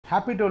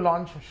happy to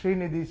launch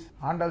Sreenidhi's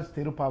Andal's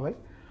Tiruppavai.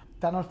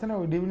 తను వస్తేనే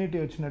ఒక డివినిటీ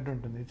వచ్చినట్టు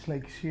ఉంటుంది. It's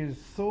like she is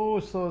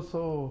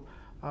so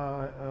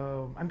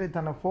అంటే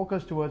తన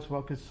focus towards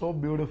work is so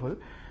beautiful.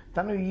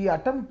 తను ఈ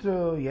అటెంప్ట్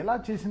ఎలా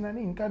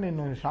చేసిందని ఇంకా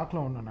నేను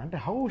షాక్లో ఉన్నాను. అంటే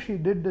how she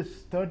did this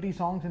 30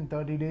 songs in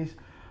 30 days,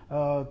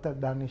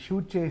 దాన్ని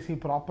షూట్ చేసి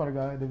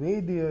ప్రాపర్గా the way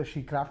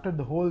she crafted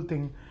the whole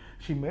thing,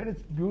 she made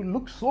it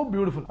look so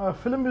beautiful.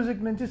 Film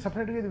music నుంచి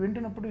సపరేట్గా ఇది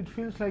వింటున్నప్పుడు it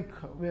feels like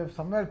we have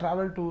somewhere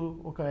travel to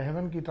ఒక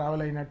హెవెన్కి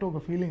travel అయినట్టు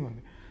ఒక ఫీలింగ్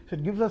ఉంది. So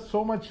it gives us so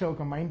much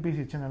ఒక మైండ్ పీస్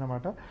ఇచ్చింది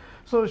అనమాట.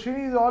 So she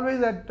is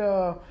always at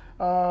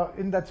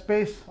in that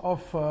space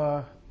of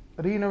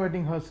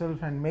రీఇనోవేటింగ్ her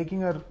self and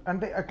making her,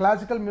 అంటే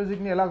classical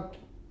మ్యూజిక్ని ఎలా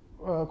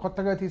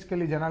కొత్తగా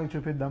తీసుకెళ్ళి జనాలకు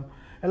చూపిద్దాం,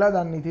 ఎలా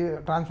దాన్ని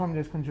ట్రాన్స్ఫార్మ్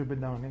చేసుకుని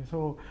చూపిద్దామని. So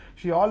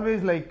she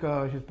always like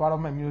she's part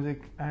of my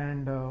music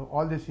and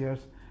all this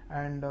years.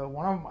 And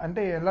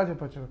అంటే ఎలా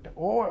చెప్పచ్చు అంటే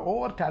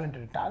ఓవర్ టాలెంట్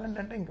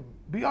అంటే ఇంకా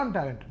బియాండ్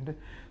టాలెంట్, అంటే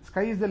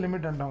స్కై ఇస్ ద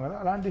లిమిట్ అంటాం కదా,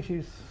 అలాంటి she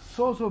is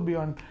so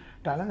beyond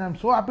talent. I'm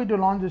so happy to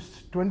launch this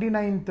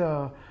 29th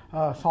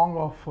song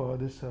of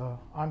this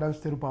Andal's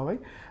Tiruppavai,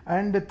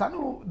 and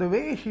Tanu, the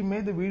way she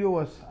made the video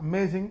was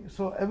amazing.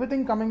 So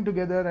everything coming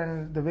together and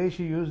the way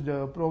she used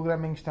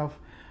programming stuff,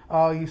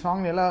 ఈ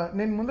song ఎలా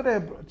నేను ముందర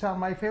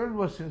my favourite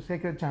was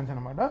secret chance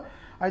అనమాట.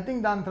 I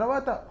think దాని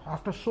తర్వాత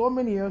after so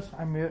many years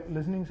I'm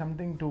listening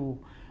something to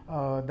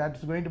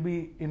that's going to be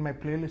in my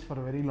playlist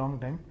for a very long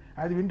time.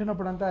 అది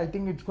వింటున్నప్పుడంతా I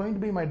think it's going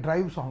to be my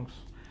drive songs.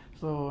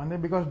 So అంటే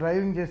because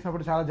driving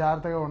చేసినప్పుడు చాలా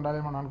జాగ్రత్తగా ఉండాలి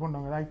మనం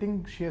అనుకుంటాం కదా. I think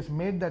she has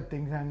made that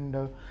things. And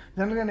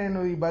జనరల్గా నేను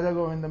ఈ భజ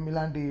గోవిందం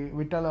ఇలాంటి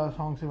విఠల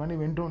సాంగ్స్ ఇవన్నీ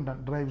వింటూ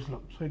ఉంటాను డ్రైవ్స్లో.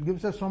 So it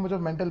gives us so much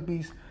of mental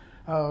peace,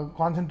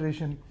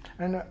 concentration,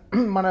 and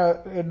మన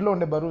హెడ్లో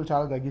ఉండే బరువులు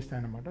చాలా తగ్గిస్తాయి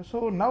అనమాట. So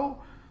now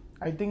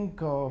I think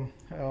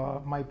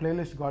my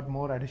playlist got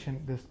more addition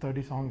this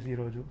 30 songs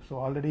ఈరోజు. సో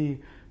ఆల్రెడీ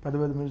పెద్ద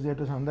మ్యూజిక్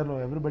డైరెక్టర్స్ అందరిలో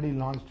everybody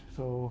launched.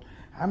 So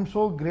I'm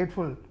so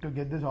grateful to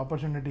get this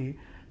opportunity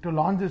to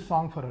launch this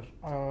song for her,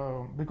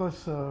 because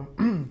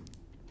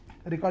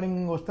recording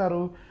వస్తారు,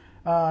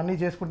 అన్నీ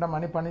చేసుకుంటాం,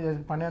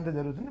 పని అంతా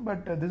జరుగుతుంది,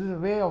 but this is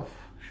a way of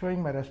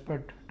showing my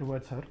respect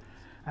towards her.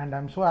 And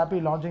I'm so happy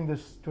launching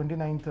this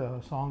 29th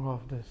song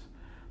of this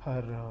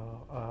her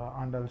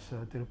Andal's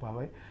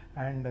Tiruppavai,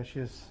 and she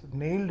has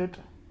nailed it.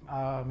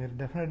 మీరు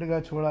డెఫినెట్గా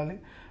చూడాలి.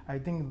 I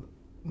think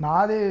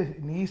నాదే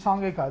ఈ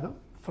సాంగే కాదు,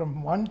 from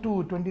 1 to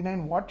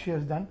 29 what she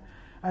has done.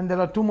 And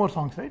there are 2 more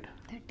songs, right?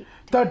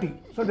 30.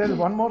 So there is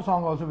 1 more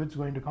song also which is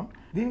going to come.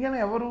 దీనికైనా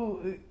ఎవరు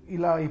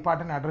ఇలా ఈ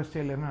పాటని అడ్రస్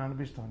చేయలేరని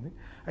అనిపిస్తుంది.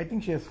 I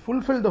think she has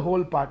fulfil the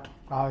whole part,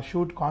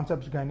 shoot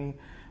concepts కానీ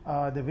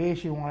the way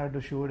she wanted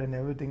to shoot and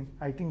everything.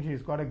 I think she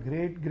has got a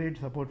great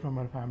support from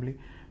her family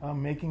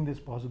making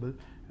this possible.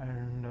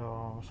 And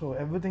so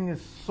everything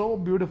is so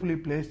beautifully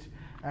placed,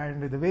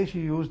 and the way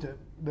she used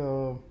the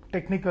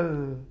technical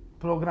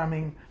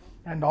programming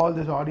and all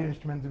these audio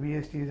instruments,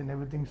 VSTs and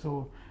everything. So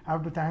I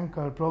have to thank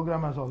our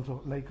programmers also,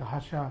 like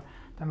Harsha,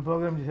 than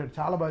program chesaru,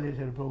 chaala baga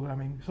chesaru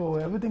programming. So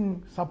everything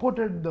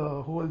supported the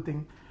whole thing,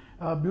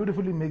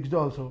 beautifully mixed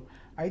also.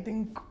 I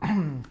think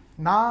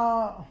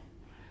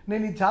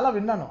నేను ఇది చాలా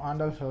విన్నాను,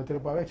 ఆండల్స్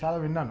తిరుపతి చాలా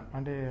విన్నాను,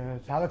 అంటే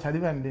చాలా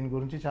చదివాను దీని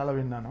గురించి, చాలా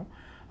విన్నాను.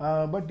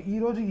 బట్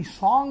ఈరోజు ఈ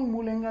సాంగ్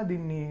మూలంగా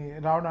దీన్ని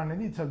రావడం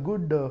అనేది it's a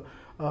good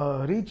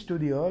reach to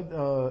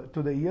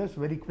the years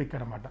very quick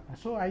అనమాట.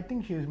 So I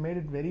think she has made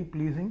it very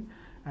pleasing,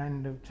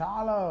 and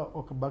చాలా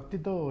ఒక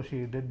భక్తితో she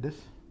did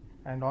this.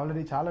 And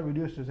already చాలా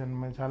వీడియోస్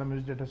చూసాను, చాలా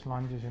మ్యూజిక్ డైరెక్టర్స్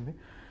లాంచ్ చేసింది.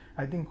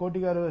 ఐ థింక్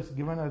కోటి గారు Hess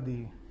given R the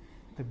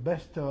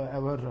best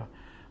ever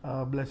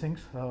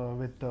blessings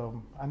with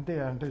అంటే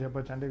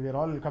చెప్పచ్చు, అంటే we are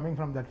all coming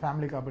from that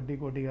family కాబట్టి,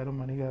 కోటి గారు,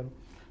 మణి గారు,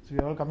 so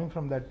we are all coming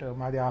from that,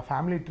 మాది ఆ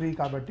ఫ్యామిలీ ట్రీ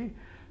కాబట్టి.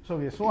 So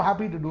we are so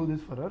happy to do this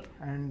for her,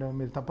 and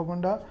మీరు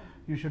తప్పకుండా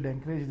you should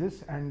encourage this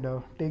and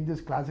take this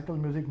classical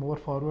music more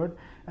forward,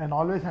 and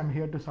always I'm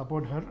here to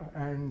support her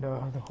and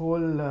the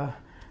whole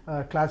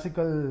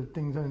classical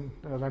things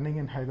running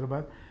in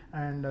Hyderabad,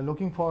 and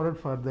looking forward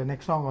for the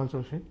next song also,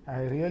 Sri.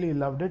 I really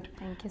loved it.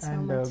 Thank you so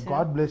and much,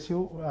 God bless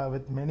you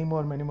with many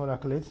more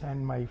accolades, and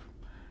my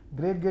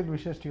great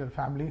wishes to your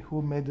family who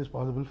made this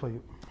possible for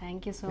you.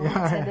 Thank you so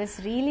much. So this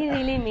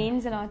really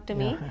means a lot to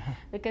me,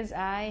 because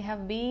I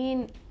have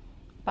been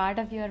part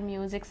of your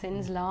music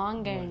since long,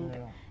 and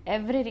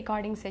every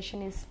recording session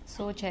is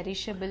so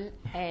cherishable,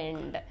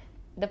 and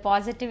the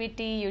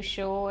positivity you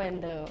show and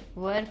the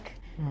work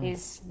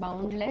is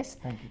boundless.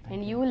 Thank you.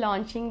 And you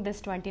launching this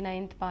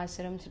 29th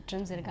Pasuram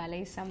Citram Sirigala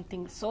is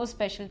something so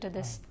special to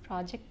this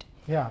project.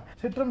 Yeah,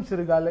 Citram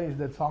Sirigala is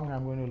that song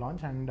I'm going to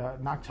launch, and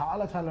నాకు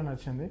చాలా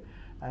నచ్చింది.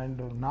 And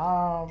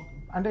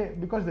అంటే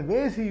because the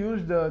ways he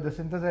used the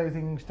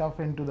synthesizing stuff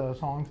into the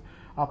songs,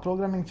 ఆ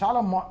programming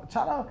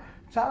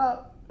చాలా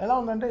ఎలా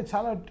ఉందంటే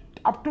చాలా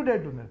up to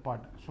date ఉంది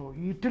పాట. సో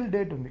ఈ టిల్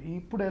డేట్ ఉంది,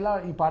 ఇప్పుడు ఎలా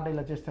ఈ పాట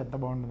ఇలా చేస్తే ఎంత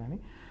బాగుంటుందని.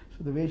 So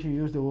the way she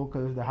use the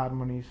vocals, the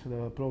harmonies,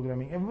 the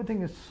programming,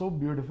 everything is so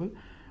beautiful.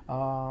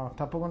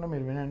 తప్పకుండా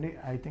మీరు వినండి.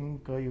 I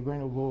think you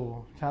going to go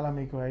చాలా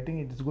మీకు, I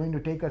think it's going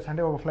to take us,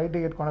 అంటే ఒక ఫ్లైట్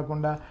టికెట్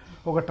కొనకుండా,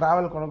 ఒక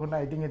ట్రావెల్ కొనకుండా,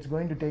 I think it's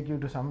going to take you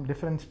to some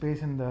different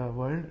space in the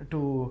world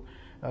to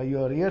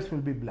your ears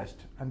will be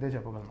blessed. అంతే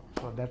చెప్పగలను.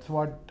 So that's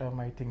what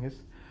my thing is.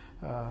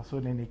 So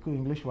నేను ఎక్కువ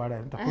English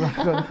వాడాను తక్కువ.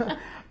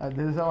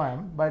 This is how I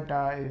am. But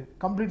I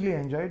completely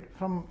enjoyed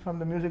from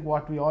the music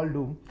what we all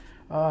do.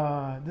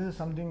 This is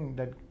something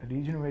that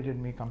rejuvenated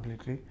me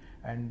completely,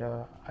 and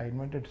I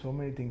invented so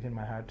many things in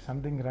my head.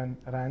 Something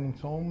ran in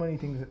so many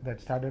things that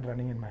started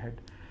running in my head,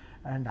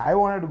 and I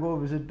wanted to go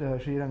visit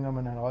Sri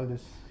Rangaman and all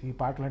this. ఈ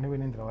పాటలన్నీ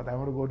వినిన తర్వాత I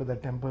want to go to the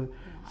temple,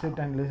 sit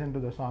and listen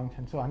to the songs,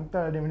 and so అంత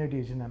divinity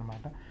ఇచ్చింది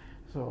అనమాట.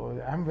 So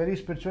I'm very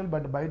spiritual,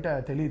 but బయట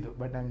తెలీదు,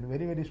 but I'm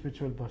very very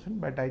spiritual person.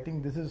 But I think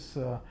this is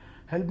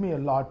helped me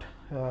a lot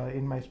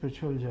in my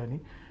spiritual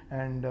journey,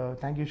 and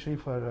thank you Sri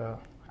for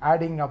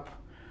adding up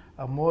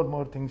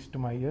more things to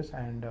my ears,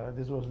 and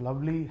this was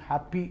lovely,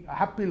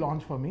 happy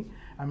launch for me.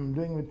 I'm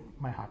doing with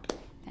my heart.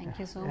 Thank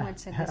you so much,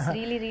 sir. This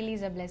really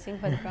is a blessing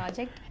for the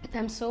project.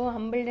 I'm so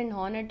humbled and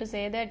honored to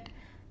say that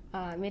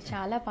మీరు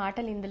చాలా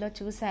పాటలు ఇందులో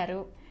చూశారు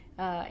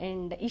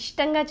and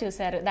ఇష్టంగా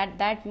చూశారు.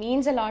 That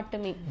means a lot to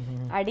me.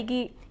 అడిగి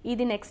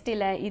ఇది next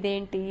ఇలా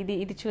ఇదేంటి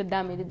ఇది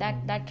చూద్దాం ఇది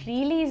that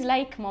really is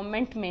like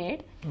moment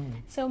made.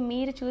 So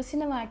మీరు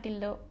చూసిన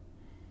వాటిల్లో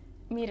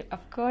మీరు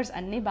అఫ్ కోర్స్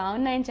అన్ని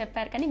బాగున్నాయని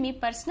చెప్పారు, కానీ మీ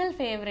పర్సనల్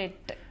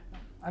ఫేవరెట్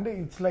అంటే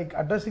it's like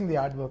addressing the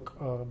hard work,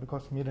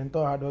 because మీరు ఎంతో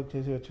హార్డ్ వర్క్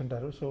చేసి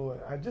వచ్చింటారు. So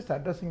just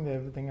addressing the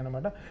everything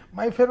అనమాట.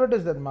 My favourite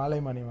is that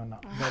మాలై మణివన్న,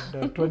 that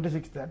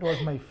 26th, that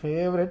was my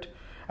favourite.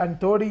 And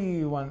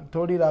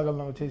తోడి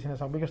రాగంలో చేసిన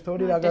సాంగ్, బికాస్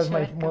తోడి రాగా is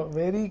my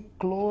very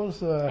close.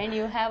 And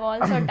you have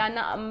also done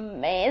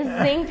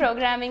amazing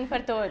programming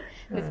for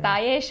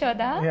తాయే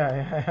Yashoda.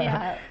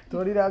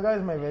 తోడి రాగా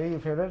is my very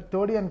favourite.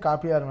 తోడి and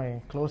copy are my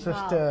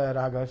closest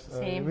ragas,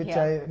 which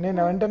నేను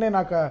వెంటనే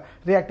నాకు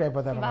రియాక్ట్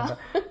అయిపోతాను అనమాట.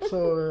 సో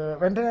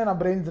వెంటనే నా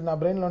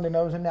బ్రెయిన్ లోని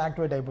నర్వ్స్ అన్ని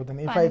యాక్టివేట్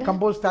అయిపోతుంది. If I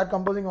start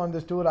composing on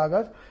this 2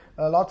 ragas,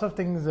 lots of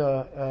things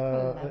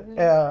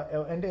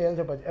అంటే ఏం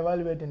చెప్పచ్చు,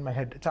 ఎవాల్యుయేట్ ఇన్ మై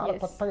హెడ్. చాలా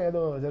కొత్తగా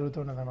ఏదో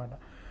జరుగుతున్నది అనమాట.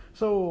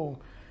 So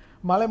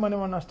Malay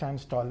Manivanna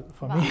stands tall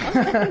for me.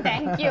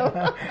 Thank you.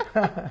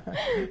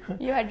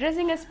 You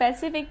addressing a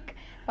specific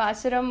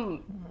Pasuram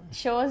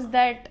shows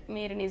that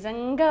మీరు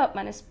నిజంగా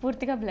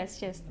మనస్ఫూర్తిగా బ్లెస్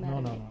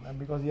చేస్తున్నారు. No,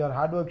 because your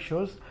hard work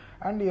shows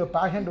and your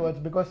passion towards,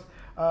 because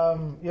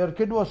your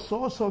kid was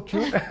so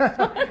cute.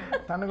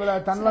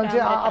 తనలోంచి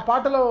ఆ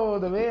పాటలో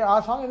ఆ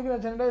song ఎందుకు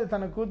నచ్చిందంటే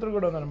తన కూతురు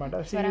కూడా ఉందన్నమాట,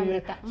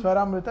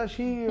 స్వరామృత.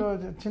 షీ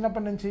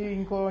చిన్నప్పటి నుంచి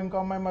ఇంకో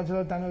అమ్మాయి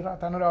మధ్యలో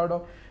తను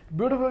రావడం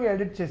బ్యూటిఫుల్గా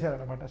ఎడిట్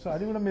చేశారనమాట. సో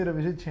అది కూడా మీరు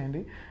విజిట్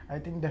చేయండి. I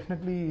think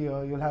definitely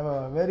you'll have a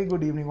very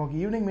good evening. ఒక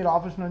ఈవినింగ్ మీరు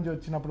ఆఫీస్ నుంచి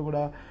వచ్చినప్పుడు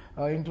కూడా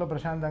ఇంట్లో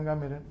ప్రశాంతంగా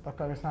మీరు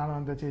పక్కగా స్నానం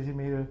అంతా చేసి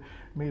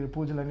మీరు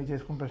పూజలన్నీ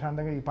చేసుకుని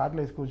ప్రశాంతంగా ఈ పాటలు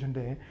వేసి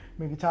కూర్చుంటే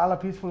మీకు చాలా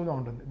పీస్ఫుల్గా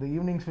ఉంటుంది. The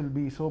evenings will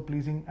be so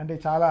pleasing. అంటే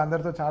చాలా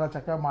అందరితో చాలా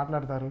చక్కగా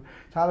మాట్లాడతారు,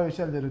 చాలా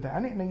విషయాలు జరుగుతాయి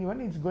అని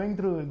ఇవన్నీ it's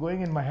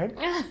going in my head.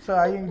 So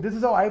this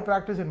is how I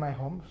practice in my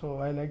home. So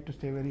I like to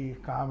stay very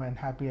calm and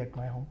happy at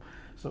my home.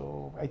 So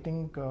I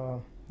think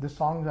these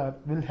songs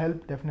will help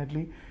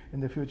definitely in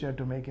the future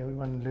to make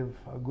everyone live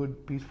a good,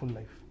 peaceful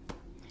life.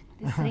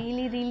 This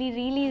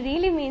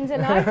really means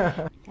a lot.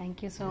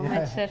 Thank you so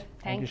much, sir.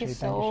 Thank you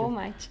so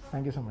much.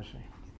 Thank you so much.